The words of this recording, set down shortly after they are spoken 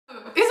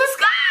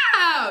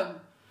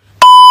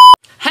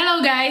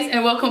guys,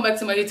 and welcome back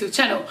to my YouTube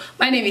channel.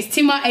 My name is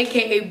Tima,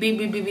 aka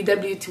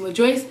BBBBW Tima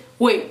Joyce.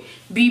 Wait,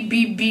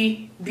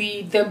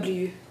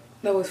 BBBBW.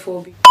 That was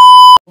 4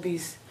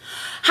 B's.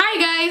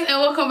 Hi guys, and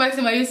welcome back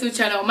to my YouTube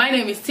channel. My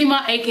name is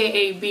Tima,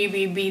 aka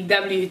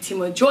BBBW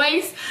Tima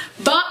Joyce.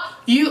 But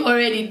you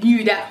already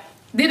knew that,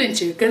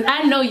 didn't you? Because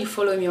I know you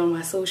follow me on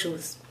my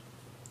socials.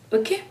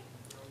 Okay?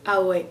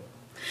 I'll wait.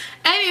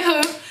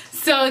 Anywho,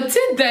 so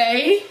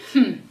today,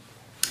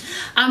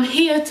 I'm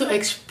here to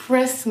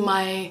express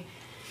my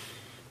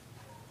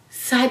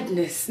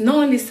sadness, not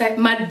only sad,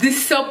 my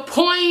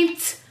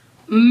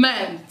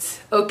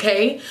disappointment.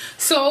 Okay,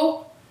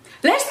 so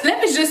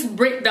let me just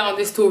break down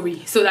the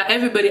story so that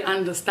everybody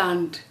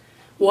understand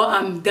what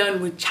I'm done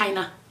with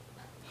China.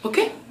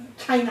 Okay,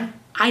 China,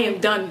 I am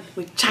done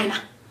with China.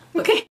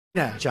 Okay,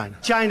 China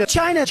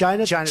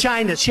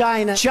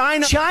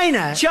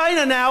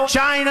now,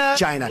 China.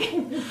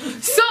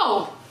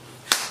 So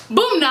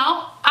boom,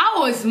 now I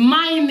was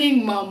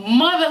minding my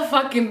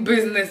motherfucking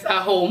business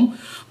at home.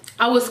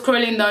 I was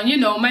scrolling down, you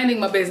know, minding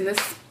my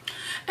business,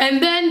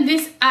 and then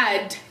this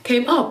ad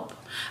came up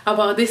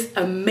about this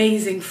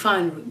amazing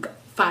fan.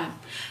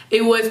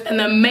 It was an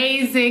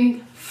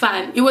amazing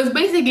fan. It was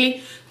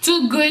basically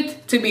too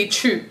good to be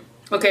true.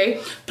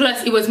 Okay,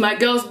 plus it was my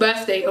girl's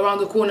birthday around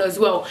the corner as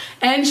well,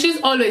 and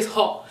she's always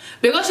hot.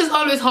 Because she's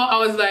always hot, I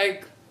was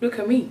like, look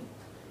at me.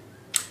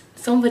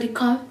 Somebody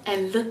come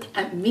and look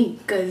at me,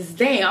 cause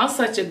damn, I'm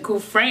such a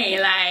good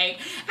friend. Like,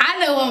 I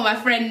know what my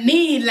friend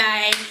need.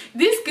 Like,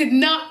 this could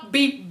not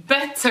be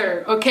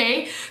better,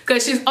 okay?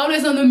 Cause she's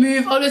always on the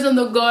move, always on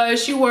the go.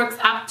 She works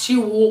out, she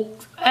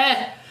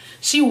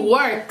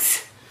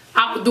works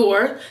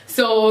outdoor,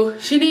 so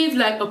she needs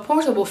like a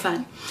portable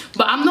fan.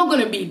 But I'm not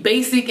gonna be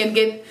basic and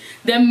get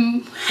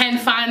them hand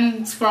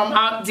fans from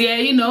out there,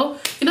 you know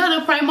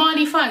the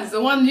Primani fans,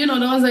 the one, the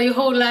ones that you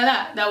hold like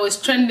that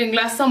was trending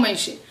last summer and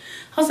shit.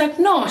 I was like,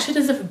 no, she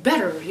deserves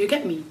better, you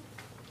get me?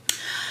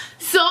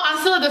 So I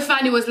saw the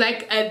fan. It was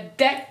like a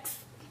Dex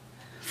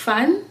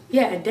fan.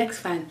 Yeah, a Dex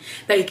fan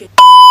that you can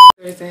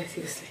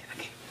seriously.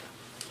 Okay,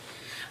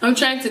 I'm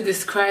trying to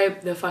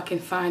describe the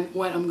fucking fan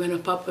when I'm gonna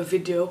pop a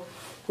video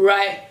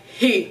right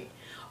here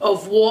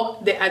of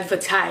what they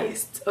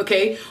advertised.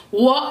 Okay,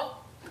 what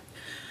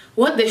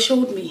they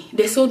showed me.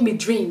 They showed me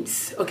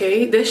dreams.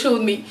 Okay, they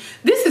showed me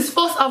this is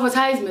false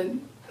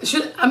advertisement.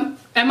 Am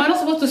I not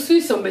supposed to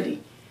sue somebody?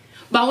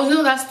 But I was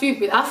not that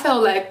stupid. I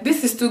felt like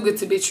this is too good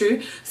to be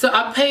true, so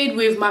I paid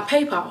with my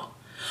PayPal.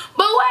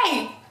 But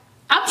wait,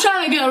 I'm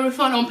trying to get a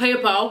refund on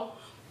PayPal,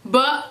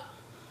 but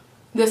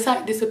the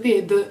site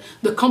disappeared.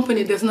 The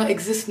company does not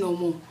exist no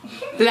more.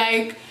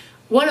 Like,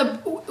 what am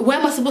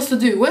I supposed to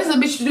do? Where's the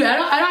bitch to do?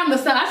 I don't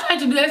understand. I tried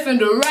to do everything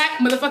the right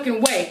motherfucking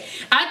way.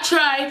 I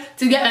tried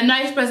to get a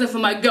nice present for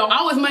my girl.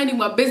 I was minding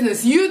my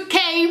business. You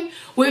came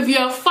with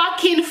your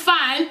fucking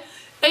fan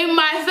in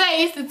my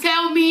face to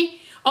tell me,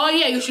 oh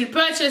yeah, you should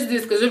purchase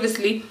this, because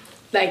obviously,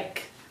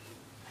 like,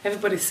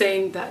 everybody's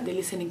saying that they're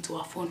listening to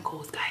our phone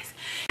calls, guys.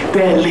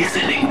 They're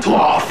listening to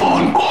our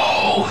phone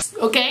calls.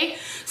 Okay?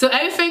 So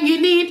everything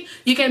you need,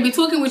 you can be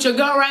talking with your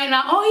girl right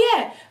now. Oh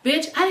yeah,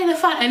 bitch, I need a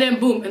fan. And then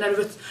boom, an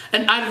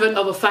advert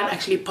of a fan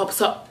actually pops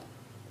up.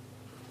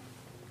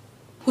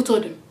 Who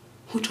told him?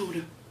 Who told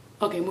him?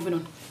 Okay, moving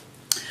on.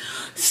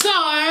 So,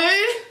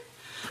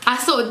 I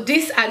saw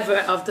this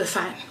advert of the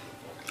fan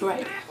right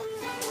there.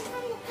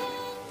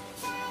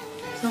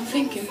 So I'm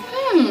thinking,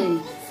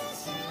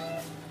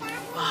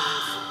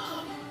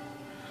 wow.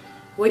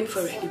 Wait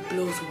for it, it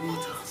blows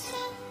water.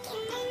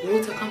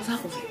 Water comes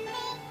out of it.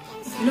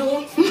 You know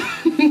what?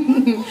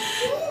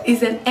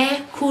 It's an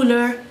air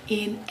cooler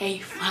in a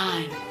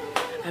fan.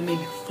 I mean,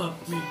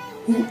 fuck me.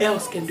 Who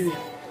else can do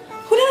that?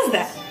 Who does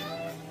that?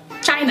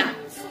 China.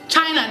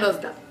 China does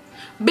that.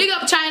 Big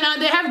up China.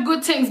 They have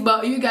good things,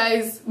 but you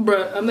guys,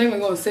 bruh, I'm not even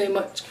gonna say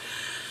much.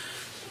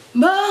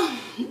 But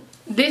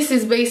this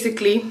is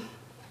basically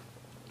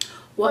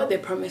what they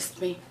promised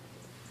me.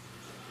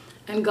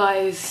 And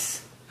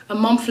guys, a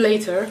month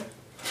later,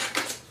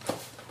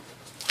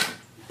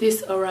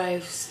 this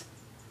arrives.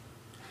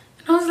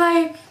 And I was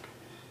like,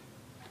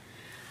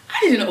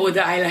 I didn't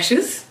order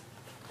eyelashes.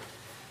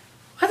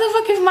 What the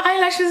fuck is my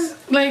eyelashes?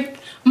 Like,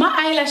 my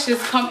eyelashes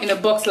come in a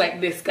box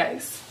like this,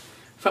 guys,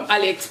 from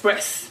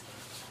AliExpress.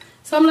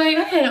 So I'm like,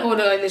 I didn't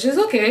order eyelashes.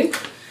 Okay,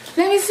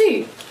 let me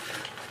see.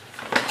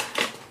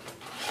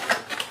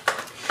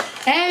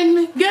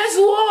 And guess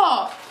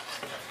what?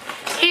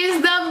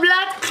 Is the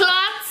blood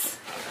clots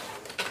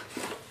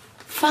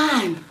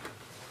fine?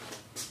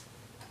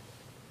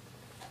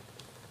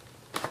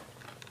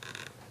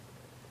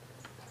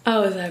 I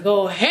was like,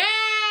 oh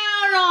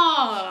hell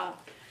no!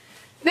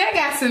 They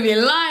got to be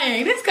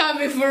lying. This can't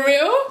be for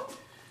real.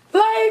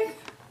 Like,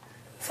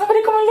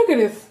 somebody come and look at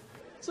this.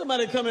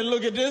 Somebody come and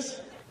look at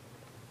this.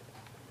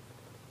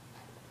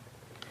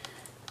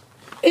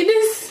 It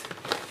is.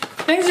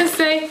 Let's just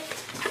say,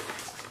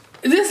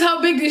 this is how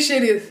big this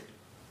shit is.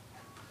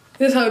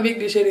 This is how big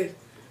this shit is.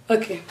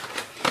 Okay.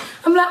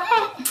 I'm like,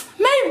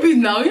 maybe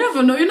now. You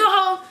never know. You know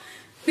how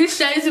These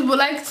Chinese people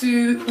like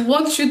to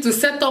want you to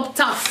set up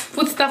stuff,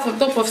 put stuff on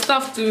top of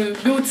stuff to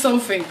build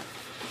something.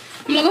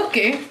 I'm like,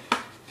 okay.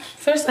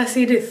 First I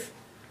see this.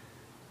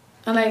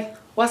 I'm like,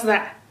 what's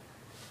that?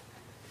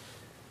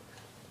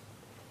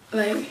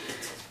 Like,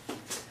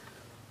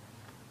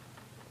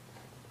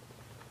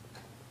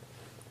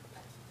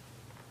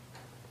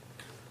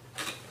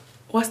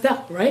 what's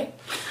that, right?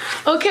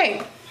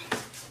 Okay.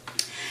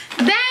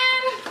 Then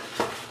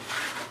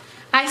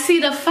I see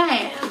the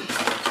fan.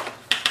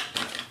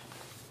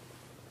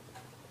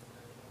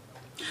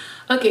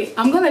 Okay,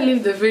 I'm gonna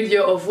leave the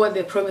video of what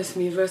they promised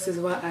me versus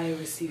what I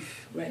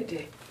receive right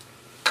there.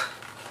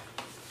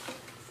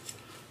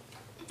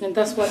 And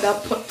that's what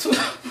that pot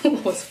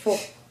was for.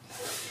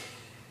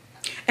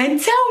 And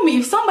tell me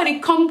if somebody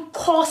come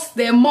curse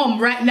their mom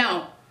right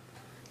now,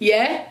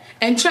 yeah,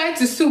 and try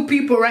to sue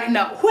people right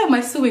now. Who am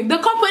I suing? The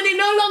company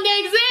no longer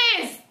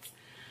exists.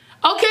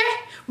 Okay?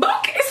 But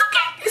okay, it's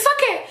okay. It's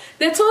okay.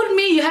 They told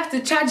me you have to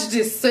charge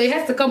this, so it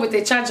has to come with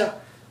a charger.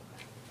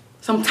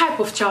 Some type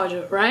of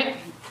charger, right?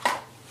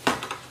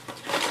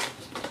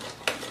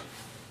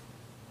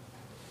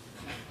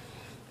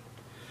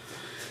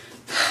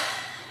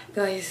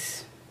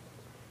 Guys.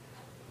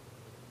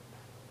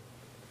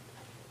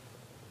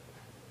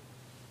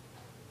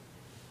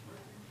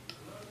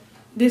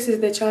 This is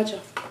the charger,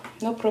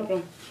 no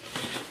problem.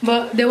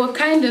 But they were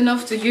kind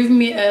enough to give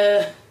me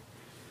a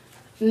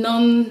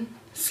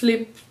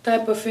non-slip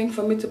type of thing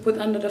for me to put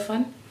under the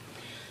fan.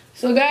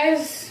 So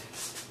guys,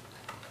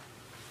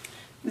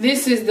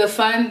 this is the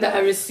fan that I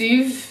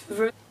received.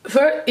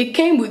 It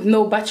came with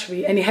no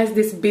battery and it has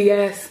this big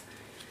ass.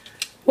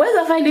 Where did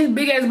I find this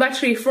big ass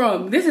battery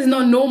from? This is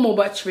not normal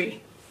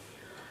battery.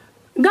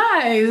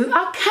 Guys,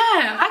 I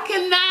cannot.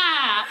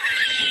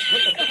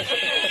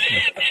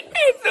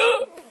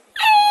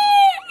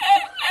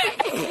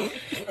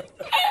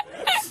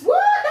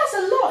 What? That's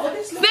a lot.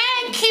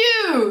 Thank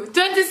you.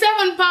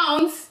 27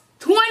 pounds.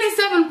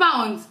 27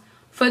 pounds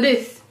for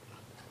this.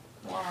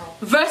 Wow.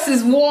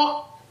 Versus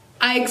what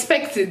I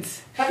expected.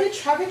 Have you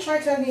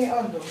tried turning it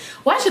on though?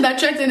 Why should I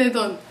try turning it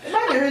on? It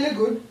might be really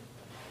good.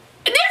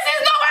 This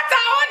is not what I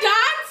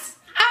ordered.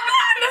 I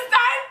don't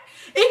understand.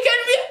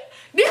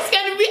 This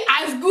can be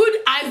as good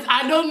as,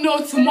 I don't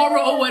know,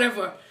 tomorrow or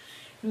whatever.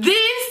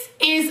 This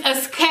is a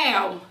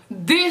scam.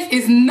 This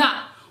is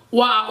not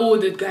what I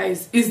ordered,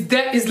 guys.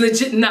 That is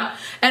legit not.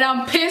 And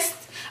I'm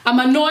pissed. I'm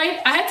annoyed.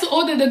 I had to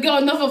order the girl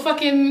another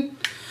fucking...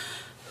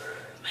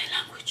 My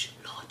language.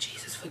 Lord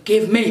Jesus,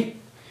 forgive me.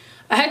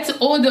 I had to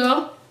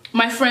order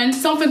my friend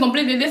something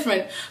completely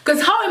different.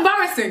 Because how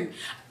embarrassing.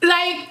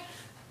 Like,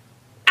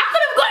 I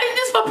could have gotten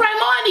this for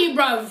Primani,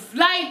 bruv.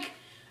 Like,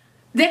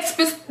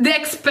 the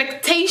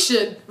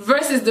expectation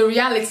versus the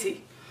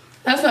reality.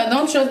 That's why I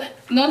don't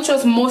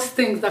trust most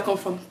things that come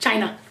from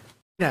China.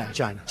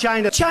 China.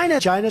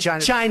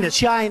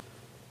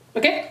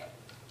 Okay?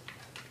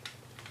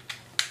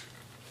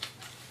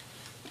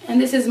 And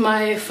this is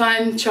my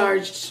fan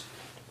charged.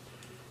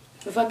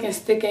 The fucking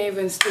stick ain't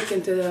even stick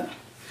into the...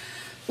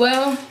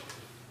 Well,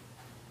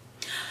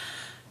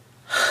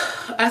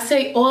 I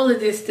say all of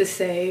this to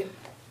say,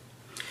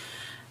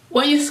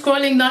 when you're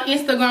scrolling down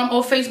Instagram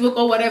or Facebook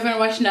or whatever and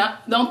watching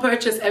that, don't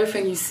purchase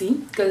everything you see,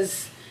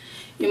 because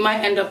you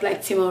might end up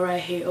like Timo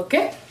right here,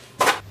 okay?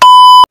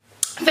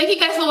 Thank you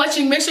guys for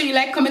watching. Make sure you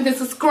like, comment, and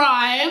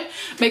subscribe.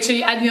 Make sure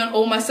you add me on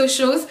all my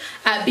socials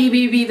at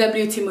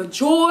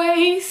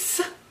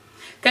BBBWTimoJoyce.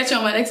 Catch you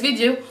on my next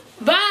video.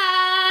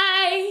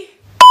 Bye!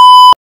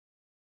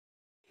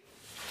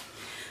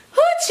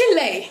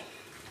 Chile.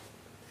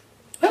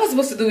 What am I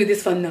supposed to do with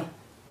this fun now?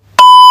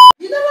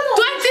 You never know.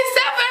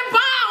 27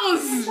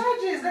 pounds! The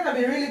charger is gonna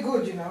be really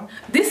good, you know.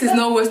 This is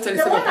no worth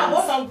 27 one pounds. I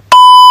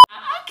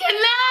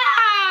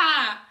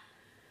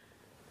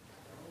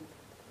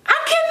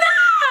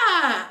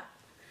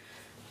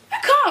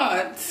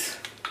can't.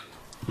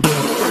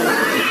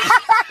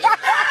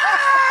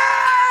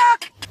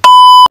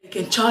 You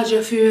can charge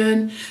your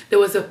phone. There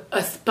was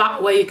a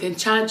spot where you can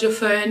charge your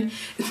phone.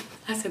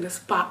 I said a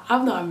spot.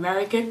 I'm not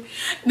American.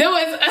 There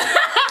was...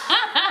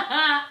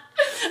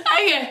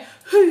 Okay.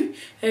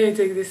 Let me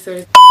take this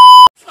seriously.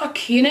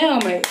 Fuck you now,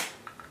 mate.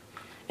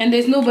 And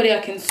there's nobody I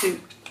can sue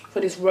for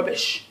this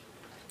rubbish.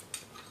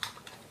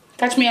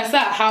 Catch me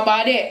outside. How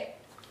about it?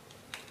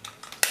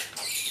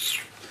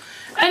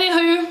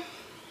 Anywho.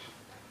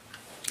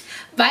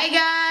 Bye,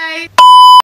 guys.